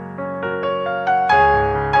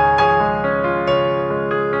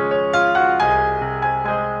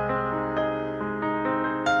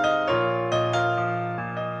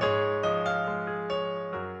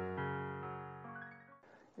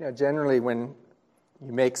Generally, when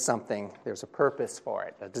you make something, there's a purpose for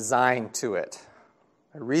it, a design to it,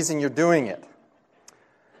 a reason you're doing it.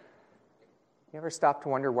 You ever stop to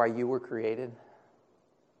wonder why you were created?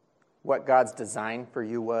 What God's design for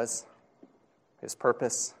you was? His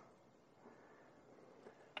purpose?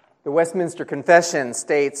 The Westminster Confession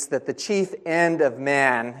states that the chief end of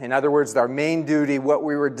man, in other words, our main duty, what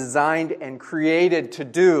we were designed and created to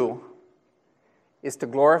do, is to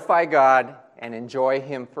glorify God and enjoy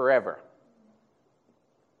Him forever.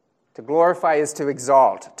 To glorify is to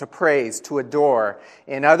exalt, to praise, to adore.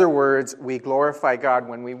 In other words, we glorify God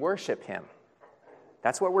when we worship Him.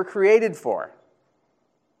 That's what we're created for,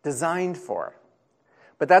 designed for.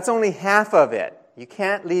 But that's only half of it. You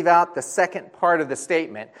can't leave out the second part of the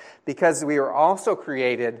statement, because we are also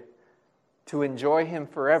created to enjoy Him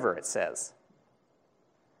forever, it says.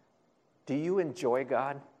 Do you enjoy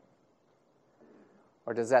God?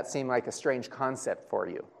 Or does that seem like a strange concept for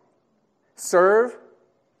you? Serve,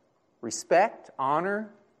 respect, honor,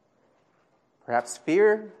 perhaps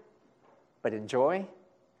fear, but enjoy?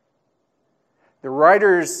 The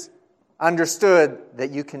writers understood that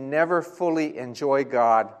you can never fully enjoy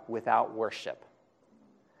God without worship.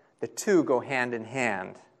 The two go hand in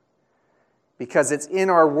hand, because it's in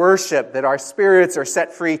our worship that our spirits are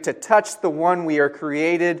set free to touch the one we are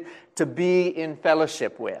created to be in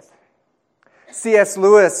fellowship with. C.S.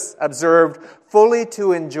 Lewis observed, "Fully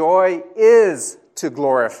to enjoy is to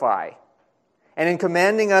glorify." And in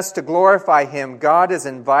commanding us to glorify Him, God is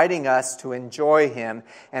inviting us to enjoy Him,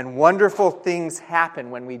 and wonderful things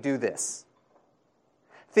happen when we do this.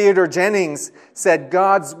 Theodore Jennings said,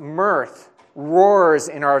 "God's mirth roars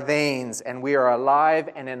in our veins, and we are alive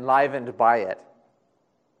and enlivened by it."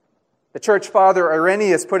 The church father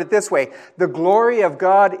Irenaeus put it this way: "The glory of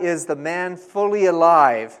God is the man fully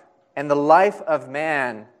alive, and the life of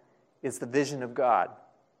man is the vision of God."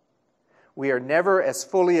 We are never as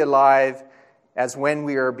fully alive as when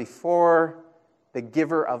we are before the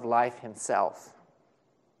giver of life Himself.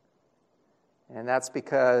 And that's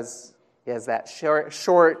because, as that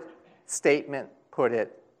short statement put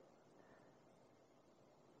it,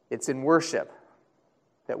 it's in worship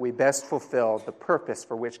that we best fulfill the purpose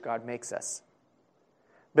for which God makes us.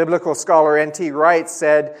 Biblical scholar N.T. Wright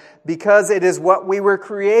said, "Because it is what we were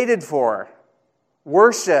created for,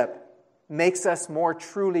 worship makes us more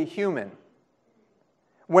truly human.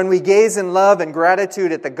 When we gaze in love and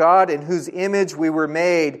gratitude at the God in whose image we were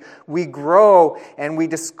made, we grow and we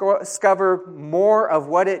discover more of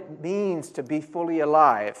what it means to be fully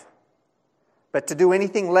alive. But to do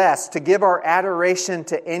anything less, to give our adoration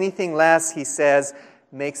to anything less," he says,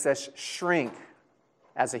 "makes us shrink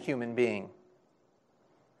as a human being."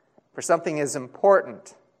 For something as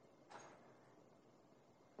important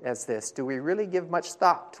as this, do we really give much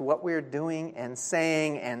thought to what we're doing and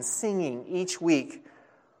saying and singing each week?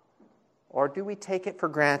 Or do we take it for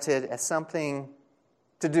granted as something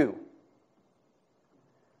to do?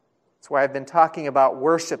 That's why I've been talking about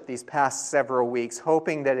worship these past several weeks,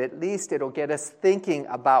 hoping that at least it'll get us thinking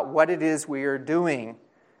about what it is we are doing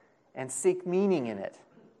and seek meaning in it.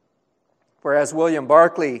 For as William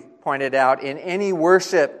Barclay pointed out, in any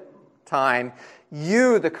worship time,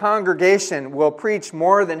 you, the congregation, will preach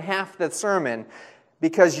more than half the sermon,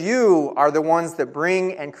 because you are the ones that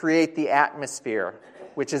bring and create the atmosphere,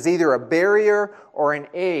 which is either a barrier or an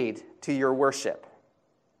aid to your worship.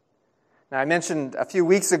 Now, I mentioned a few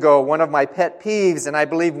weeks ago one of my pet peeves, and I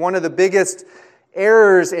believe one of the biggest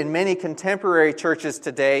errors in many contemporary churches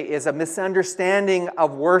today is a misunderstanding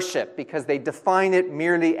of worship, because they define it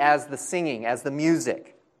merely as the singing, as the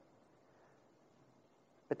music.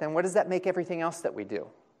 But then what does that make everything else that we do?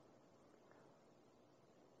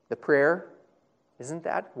 The prayer, isn't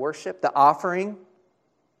that worship? The offering,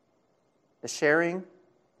 the sharing,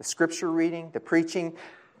 the scripture reading, the preaching,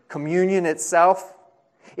 communion itself.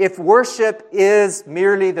 If worship is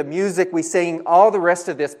merely the music we sing, all the rest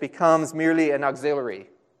of this becomes merely an auxiliary.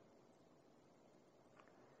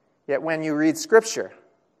 Yet when you read Scripture,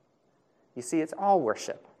 you see it's all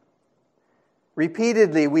worship.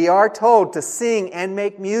 Repeatedly, we are told to sing and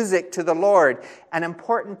make music to the Lord, an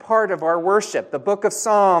important part of our worship. The book of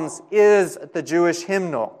Psalms is the Jewish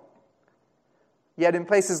hymnal. Yet in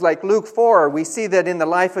places like Luke 4, we see that in the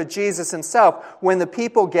life of Jesus Himself, when the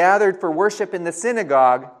people gathered for worship in the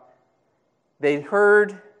synagogue, they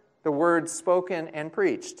heard the words spoken and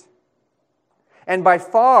preached. And by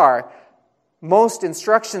far, most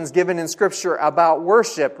instructions given in Scripture about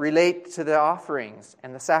worship relate to the offerings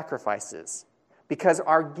and the sacrifices, because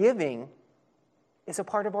our giving is a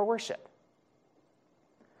part of our worship.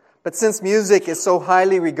 But since music is so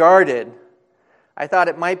highly regarded, I thought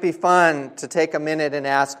it might be fun to take a minute and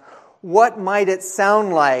ask, what might it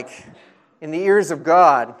sound like in the ears of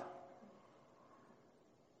God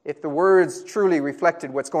if the words truly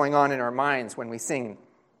reflected what's going on in our minds when we sing?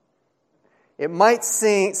 It might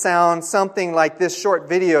sound something like this short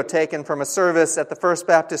video taken from a service at the First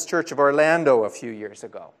Baptist Church of Orlando a few years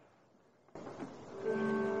ago.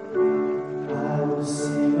 I will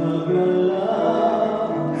sing of your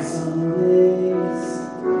love some days,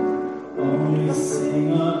 only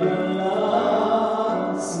sing of your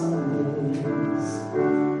love some days.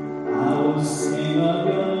 I will sing of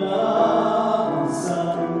your love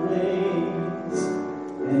some days,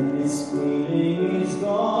 and this feeling is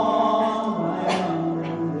gone by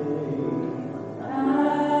Monday.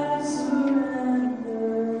 I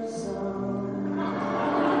surrender some.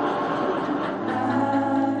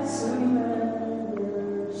 I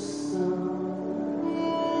surrender some.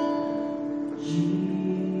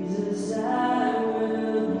 Jesus, I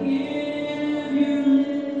will give you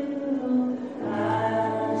little.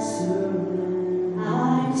 I surrender.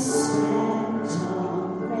 I stand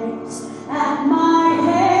on grace at my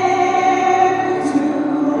hair to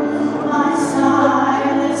my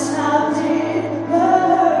silence now did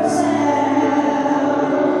herself.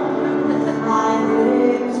 I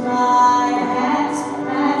lift my hands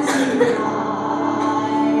and see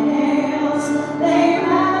my nails. They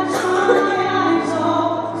match my eyes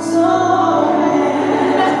oh so well.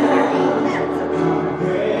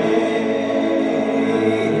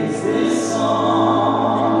 Praise this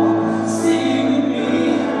song. Sing with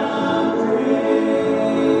me how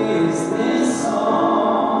praise this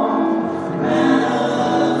song. And I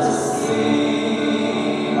love to sing.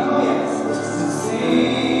 Oh yes, to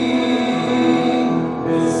sing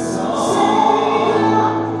this song.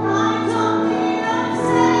 I don't need a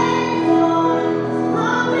savior.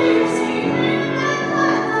 I'm praising Him in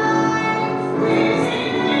my life.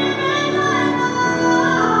 Praising Him in my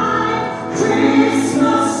life.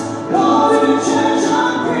 Christmas, go to church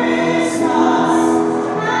on Christmas,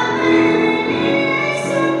 and maybe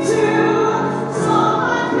Easter too. So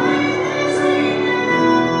my faith is renewed.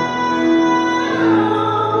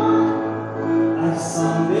 I've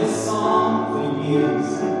sung this song for years.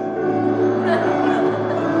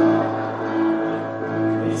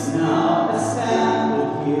 It's now a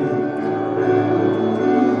standard here,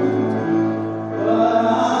 but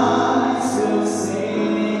I still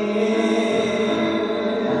sing it,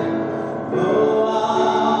 though I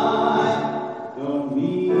don't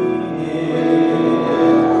mean it,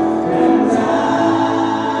 and I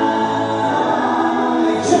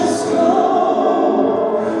just go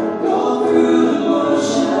through the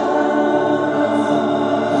motions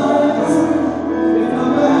with my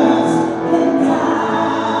words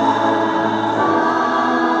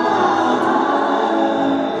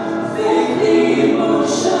and fake the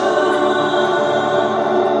emotion.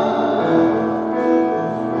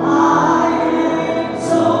 I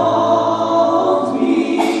exalt me.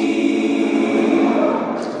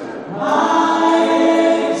 I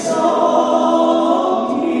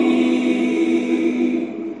exalt me.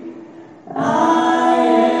 I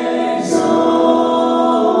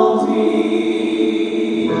exalt me.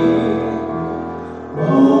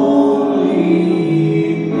 Only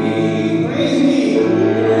me. Praise me.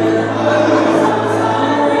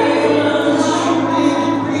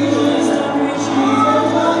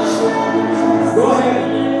 Go ahead.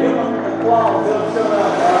 Give them applause. They'll show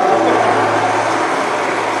up.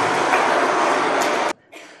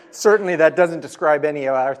 Certainly that doesn't describe any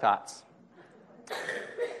of our thoughts.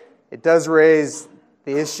 It does raise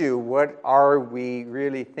the issue, what are we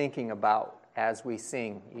really thinking about as we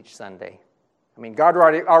sing each Sunday? I mean, God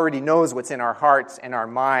already knows what's in our hearts and our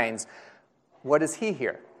minds. What does He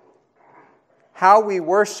hear? How we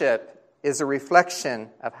worship is a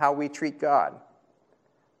reflection of how we treat God.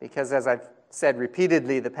 Because as I've said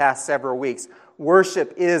repeatedly the past several weeks,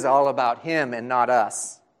 worship is all about Him and not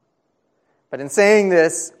us. But in saying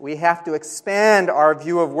this, we have to expand our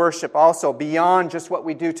view of worship also beyond just what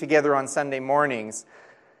we do together on Sunday mornings,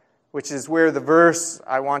 which is where the verse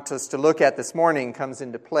I want us to look at this morning comes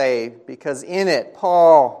into play, because in it,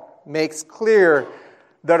 Paul makes clear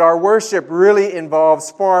that our worship really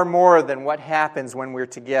involves far more than what happens when we're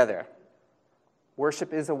together.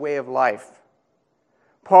 Worship is a way of life.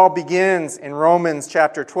 Paul begins in Romans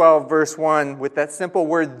chapter 12, verse 1, with that simple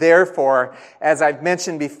word, therefore. As I've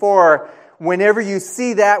mentioned before, whenever you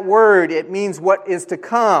see that word, it means what is to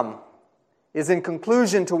come is in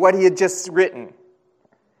conclusion to what he had just written.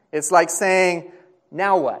 It's like saying,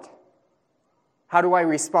 now what? How do I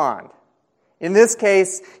respond? In this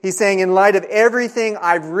case, he's saying, in light of everything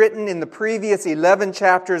I've written in the previous 11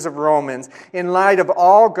 chapters of Romans, in light of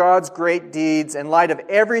all God's great deeds, in light of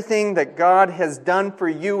everything that God has done for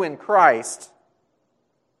you in Christ,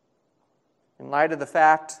 in light of the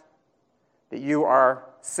fact that you are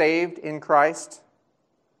saved in Christ,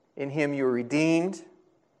 in Him you're redeemed,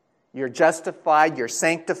 you're justified, you're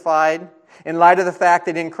sanctified, in light of the fact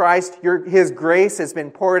that in Christ His grace has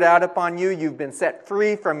been poured out upon you, you've been set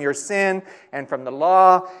free from your sin and from the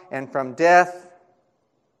law and from death,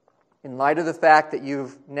 in light of the fact that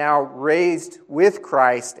you've now raised with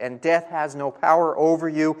Christ and death has no power over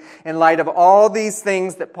you, in light of all these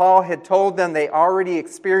things that Paul had told them they already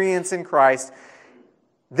experience in Christ,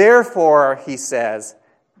 therefore, he says,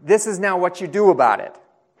 this is now what you do about it.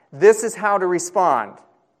 This is how to respond.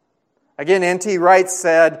 Again, N.T. Wright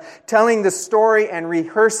said, telling the story and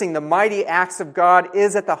rehearsing the mighty acts of God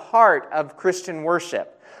is at the heart of Christian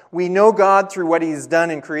worship. We know God through what He's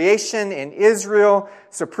done in creation, in Israel,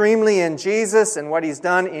 supremely in Jesus, and what He's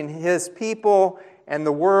done in His people and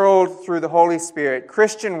the world through the Holy Spirit.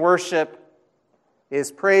 Christian worship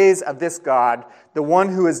is praise of this God, the one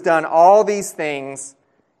who has done all these things,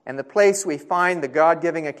 and the place we find the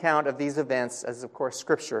God-giving account of these events is, of course,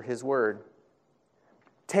 Scripture, His Word.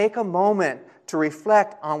 Take a moment to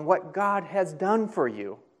reflect on what God has done for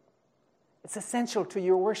you. It's essential to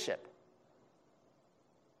your worship.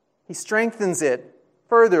 He strengthens it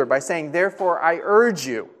further by saying, therefore I urge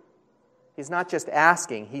you. He's not just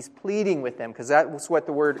asking, He's pleading with them, because that's what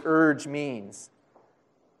the word urge means.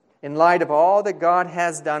 In light of all that God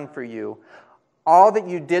has done for you, all that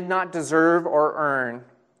you did not deserve or earn,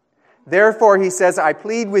 therefore, he says, I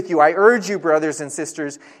plead with you, I urge you, brothers and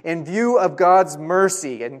sisters, in view of God's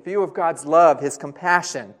mercy, in view of God's love, His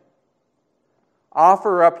compassion,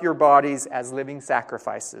 offer up your bodies as living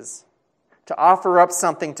sacrifices. To offer up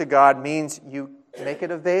something to God means you make it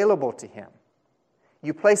available to Him.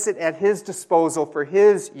 You place it at His disposal for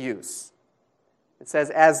His use. It says,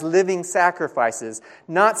 as living sacrifices,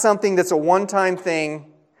 not something that's a one-time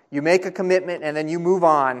thing. You make a commitment and then you move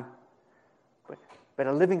on. But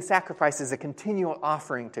a living sacrifice is a continual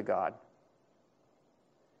offering to God.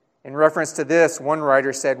 In reference to this, one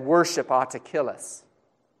writer said, worship ought to kill us,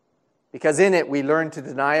 because in it we learn to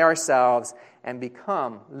deny ourselves and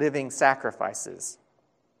become living sacrifices.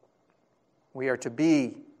 We are to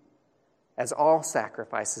be, as all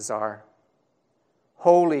sacrifices are,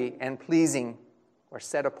 holy and pleasing or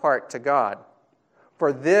set apart to God.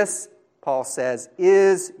 For this, Paul says,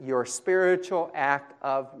 is your spiritual act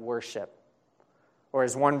of worship. Or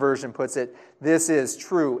as one version puts it, this is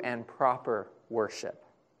true and proper worship.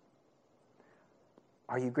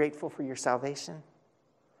 Are you grateful for your salvation?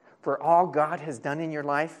 For all God has done in your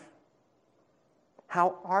life?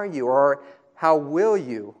 How are you, or how will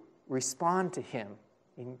you respond to Him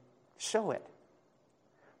and show it?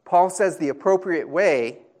 Paul says the appropriate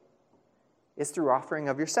way is through offering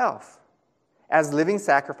of yourself as living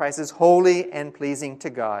sacrifices, holy and pleasing to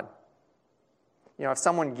God. You know, if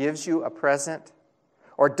someone gives you a present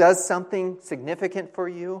or does something significant for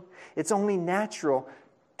you, it's only natural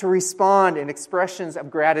to respond in expressions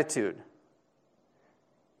of gratitude.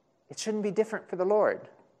 It shouldn't be different for the Lord.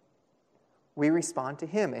 We respond to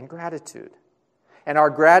Him in gratitude. And our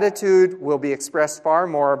gratitude will be expressed far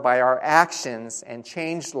more by our actions and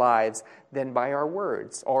changed lives than by our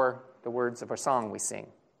words or the words of a song we sing.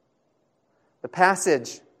 The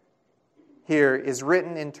passage here is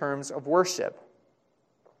written in terms of worship.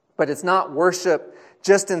 But it's not worship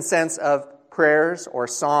just in sense of prayers or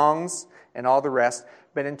songs and all the rest,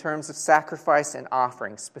 but in terms of sacrifice and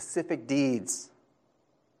offering, specific deeds.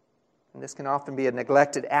 And this can often be a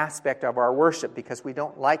neglected aspect of our worship because we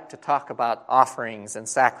don't like to talk about offerings and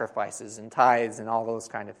sacrifices and tithes and all those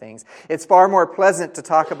kind of things. It's far more pleasant to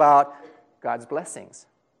talk about God's blessings.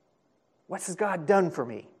 What has God done for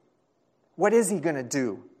me? What is He going to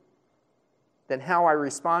do? Than how I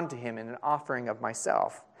respond to Him in an offering of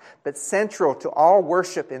myself. But central to all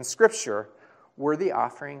worship in Scripture were the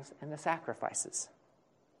offerings and the sacrifices.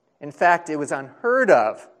 In fact, it was unheard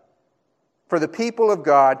of for the people of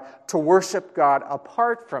God to worship God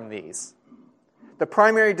apart from these. The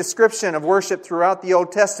primary description of worship throughout the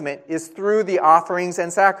Old Testament is through the offerings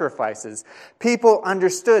and sacrifices. People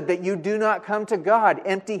understood that you do not come to God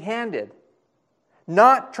empty-handed,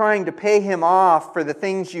 not trying to pay Him off for the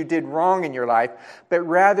things you did wrong in your life, but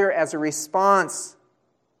rather as a response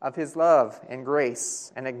of His love and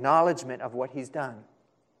grace and acknowledgement of what He's done.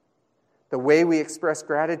 The way we express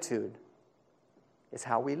gratitude is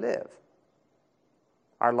how we live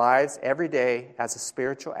our lives every day as a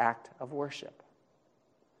spiritual act of worship.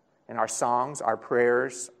 And our songs, our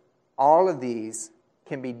prayers, all of these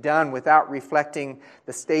can be done without reflecting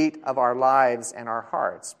the state of our lives and our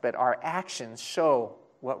hearts, but our actions show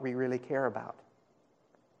what we really care about.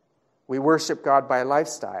 We worship God by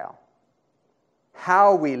lifestyle.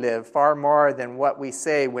 How we live far more than what we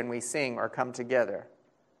say when we sing or come together.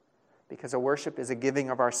 Because a worship is a giving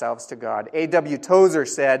of ourselves to God. A.W. Tozer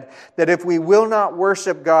said that if we will not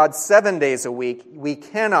worship God 7 days a week, we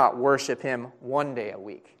cannot worship Him 1 day a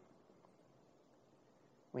week.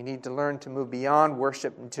 We need to learn to move beyond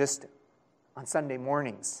worship just on Sunday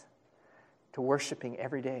mornings to worshiping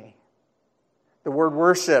every day. The word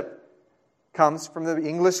worship comes from the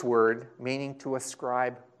English word meaning to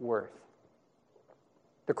ascribe worth.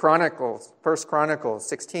 The Chronicles, 1 Chronicles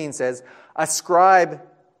 16 says, "Ascribe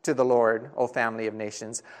to the Lord, O family of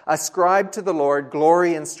nations. Ascribe to the Lord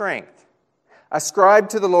glory and strength. Ascribe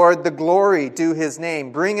to the Lord the glory due His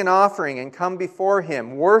name. Bring an offering and come before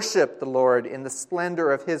Him. Worship the Lord in the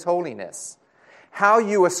splendor of His holiness." How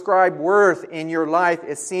you ascribe worth in your life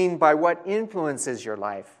is seen by what influences your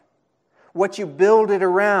life, what you build it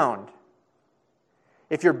around.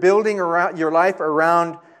 If you're building around your life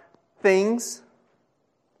around things,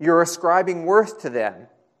 you're ascribing worth to them.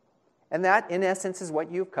 And that, in essence, is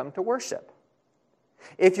what you've come to worship.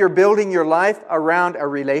 If you're building your life around a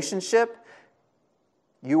relationship,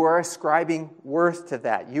 you are ascribing worth to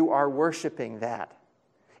that. You are worshiping that.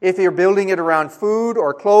 If you're building it around food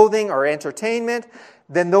or clothing or entertainment,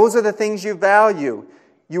 then those are the things you value.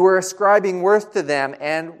 You are ascribing worth to them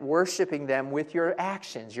and worshiping them with your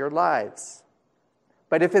actions, your lives.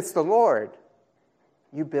 But if it's the Lord,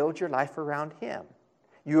 you build your life around Him.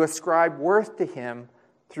 You ascribe worth to Him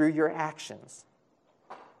through your actions.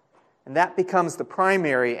 And that becomes the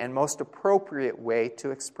primary and most appropriate way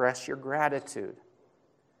to express your gratitude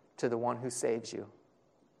to the one who saves you.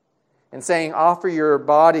 In saying, offer your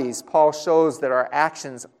bodies, Paul shows that our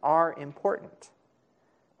actions are important.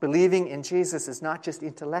 Believing in Jesus is not just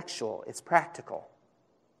intellectual, it's practical.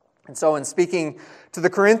 And so in speaking to the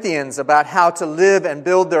Corinthians about how to live and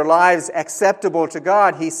build their lives acceptable to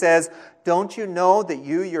God, he says, "Don't you know that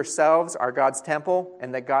you yourselves are God's temple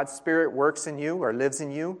and that God's Spirit works in you or lives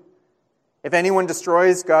in you? If anyone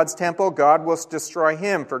destroys God's temple, God will destroy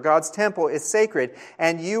him, for God's temple is sacred,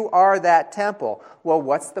 and you are that temple." Well,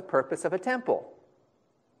 what's the purpose of a temple?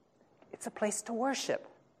 It's a place to worship,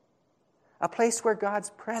 a place where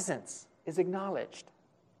God's presence is acknowledged.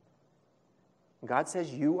 God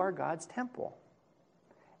says you are God's temple.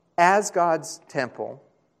 As God's temple,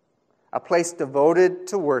 a place devoted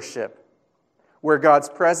to worship, where God's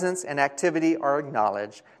presence and activity are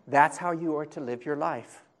acknowledged, that's how you are to live your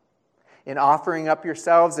life. In offering up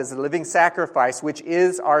yourselves as a living sacrifice, which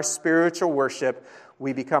is our spiritual worship,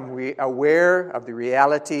 we become aware of the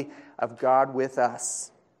reality of God with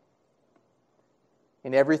us.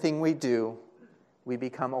 In everything we do, we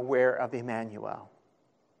become aware of Emmanuel.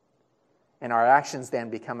 And our actions then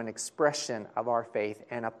become an expression of our faith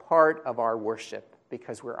and a part of our worship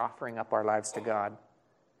because we're offering up our lives to God.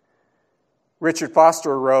 Richard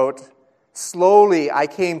Foster wrote, "Slowly I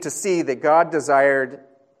came to see that God desired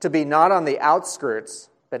to be not on the outskirts,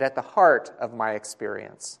 but at the heart of my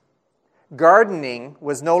experience. Gardening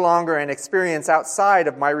was no longer an experience outside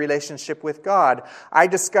of my relationship with God. I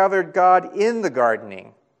discovered God in the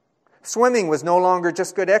gardening. Swimming was no longer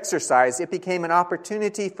just good exercise. It became an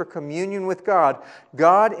opportunity for communion with God.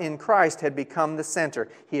 God in Christ had become the center.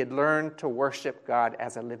 He had learned to worship God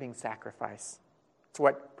as a living sacrifice." It's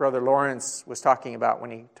what Brother Lawrence was talking about when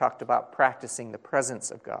he talked about practicing the presence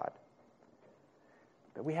of God.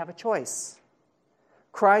 But we have a choice.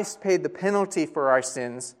 Christ paid the penalty for our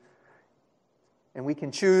sins, and we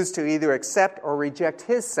can choose to either accept or reject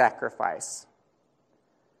His sacrifice.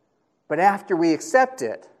 But after we accept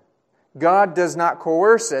it, God does not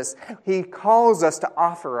coerce us. He calls us to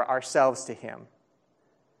offer ourselves to Him.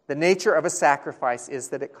 The nature of a sacrifice is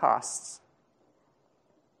that it costs.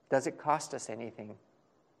 Does it cost us anything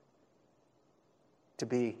to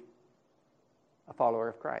be a follower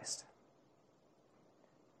of Christ?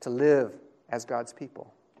 To live as God's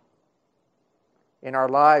people? In our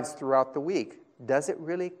lives throughout the week, does it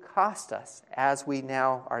really cost us as we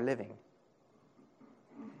now are living?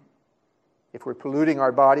 If we're polluting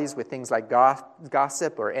our bodies with things like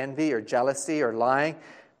gossip or envy or jealousy or lying,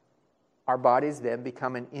 our bodies then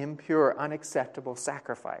become an impure, unacceptable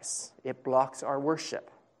sacrifice. It blocks our worship.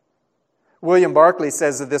 William Barclay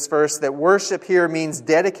says of this verse that worship here means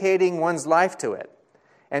dedicating one's life to it.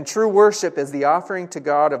 And true worship is the offering to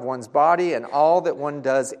God of one's body and all that one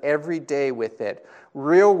does every day with it.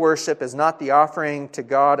 Real worship is not the offering to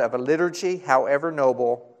God of a liturgy, however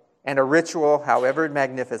noble, and a ritual, however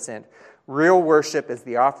magnificent. Real worship is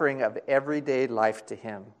the offering of everyday life to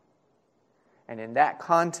Him. And in that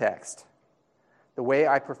context, the way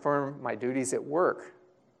I perform my duties at work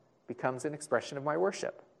becomes an expression of my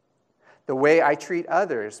worship. The way I treat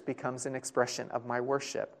others becomes an expression of my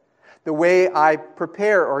worship. The way I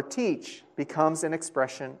prepare or teach becomes an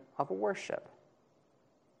expression of a worship.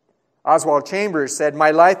 Oswald Chambers said,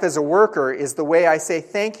 "My life as a worker is the way I say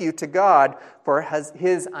thank you to God for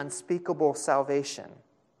His unspeakable salvation."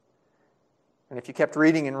 And if you kept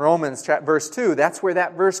reading in Romans verse 2, that's where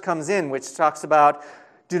that verse comes in, which talks about,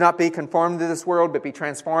 "Do not be conformed to this world, but be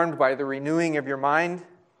transformed by the renewing of your mind."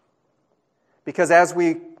 Because as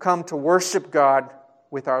we come to worship God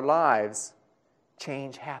with our lives,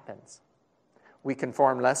 change happens. We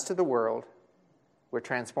conform less to the world. We're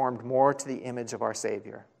transformed more to the image of our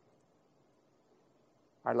Savior.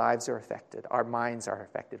 Our lives are affected. Our minds are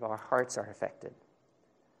affected. Our hearts are affected.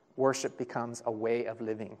 Worship becomes a way of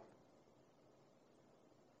living.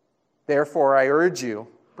 Therefore, I urge you,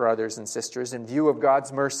 brothers and sisters, in view of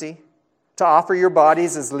God's mercy, to offer your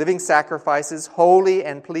bodies as living sacrifices, holy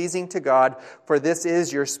and pleasing to God, for this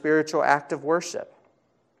is your spiritual act of worship.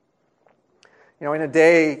 You know, in a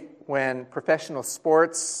day when professional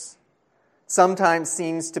sports sometimes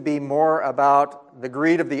seems to be more about the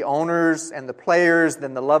greed of the owners and the players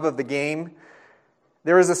than the love of the game,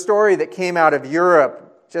 there is a story that came out of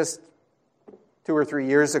Europe just 2 or 3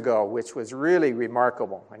 years ago, which was really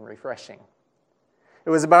remarkable and refreshing. It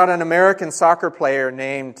was about an American soccer player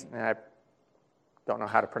named, and I don't know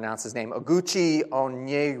how to pronounce his name, Oguchi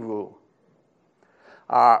Onyewu.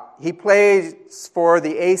 He plays for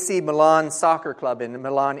the AC Milan soccer club in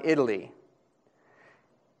Milan, Italy.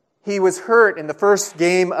 He was hurt in the first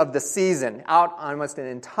game of the season, out almost an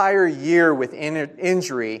entire year with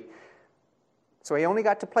injury, so he only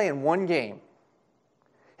got to play in one game.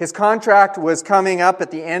 His contract was coming up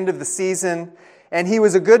at the end of the season, and he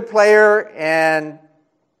was a good player, and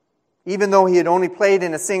even though he had only played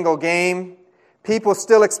in a single game, people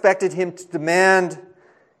still expected him to demand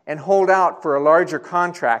and hold out for a larger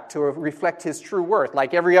contract to reflect his true worth,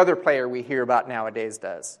 like every other player we hear about nowadays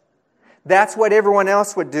does. That's what everyone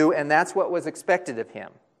else would do, and that's what was expected of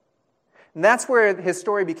him. And that's where his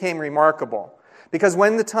story became remarkable, because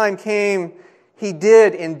when the time came, he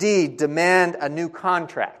did indeed demand a new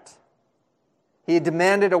contract. He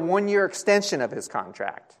demanded a 1-year extension of his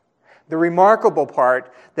contract. The remarkable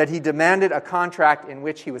part, that he demanded a contract in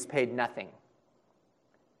which he was paid nothing.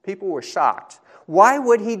 People were shocked. Why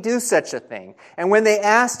would he do such a thing? And when they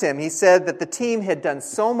asked him, he said that the team had done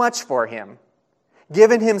so much for him,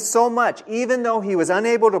 given him so much, even though he was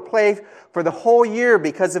unable to play for the whole year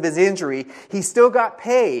because of his injury, he still got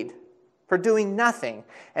paid for doing nothing.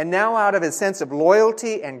 And now, out of his sense of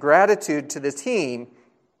loyalty and gratitude to the team,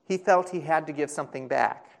 he felt he had to give something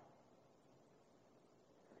back.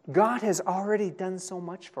 God has already done so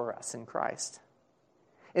much for us in Christ.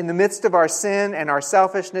 In the midst of our sin and our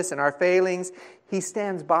selfishness and our failings, He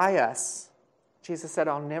stands by us. Jesus said,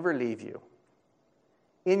 "I'll never leave you."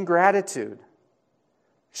 In gratitude,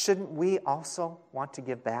 shouldn't we also want to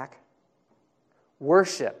give back?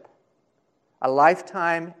 Worship, a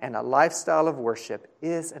lifetime and a lifestyle of worship,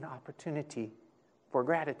 is an opportunity for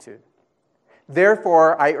gratitude.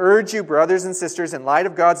 Therefore, I urge you, brothers and sisters, in light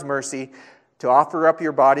of God's mercy, to offer up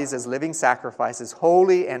your bodies as living sacrifices,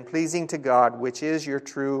 holy and pleasing to God, which is your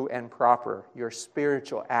true and proper, your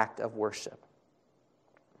spiritual act of worship.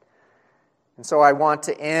 And so I want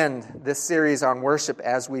to end this series on worship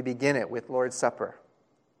as we begin it with Lord's Supper.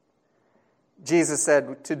 Jesus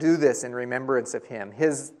said to do this in remembrance of Him,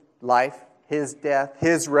 His life, His death,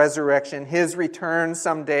 His resurrection, His return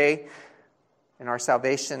someday, and our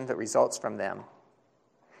salvation that results from them.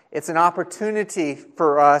 It's an opportunity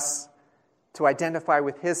for us to identify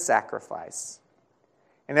with His sacrifice.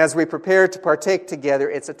 And as we prepare to partake together,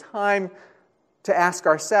 it's a time to ask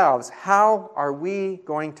ourselves, how are we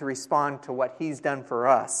going to respond to what He's done for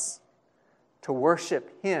us? To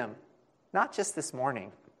worship Him, not just this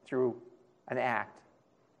morning through an act,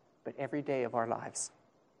 but every day of our lives.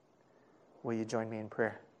 Will you join me in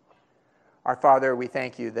prayer? Our Father, we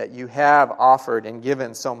thank You that You have offered and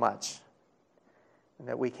given so much, and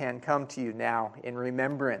that we can come to You now in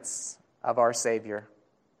remembrance of our Savior,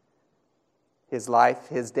 His life,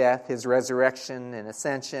 His death, His resurrection and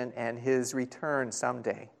ascension, and His return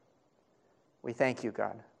someday. We thank You,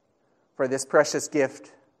 God, for this precious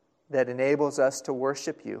gift that enables us to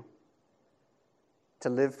worship You, to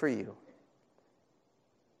live for You,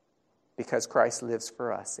 because Christ lives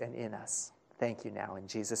for us and in us. Thank You now in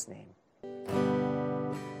Jesus' name.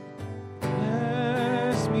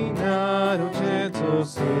 Yes. mi naročito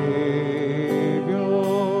si.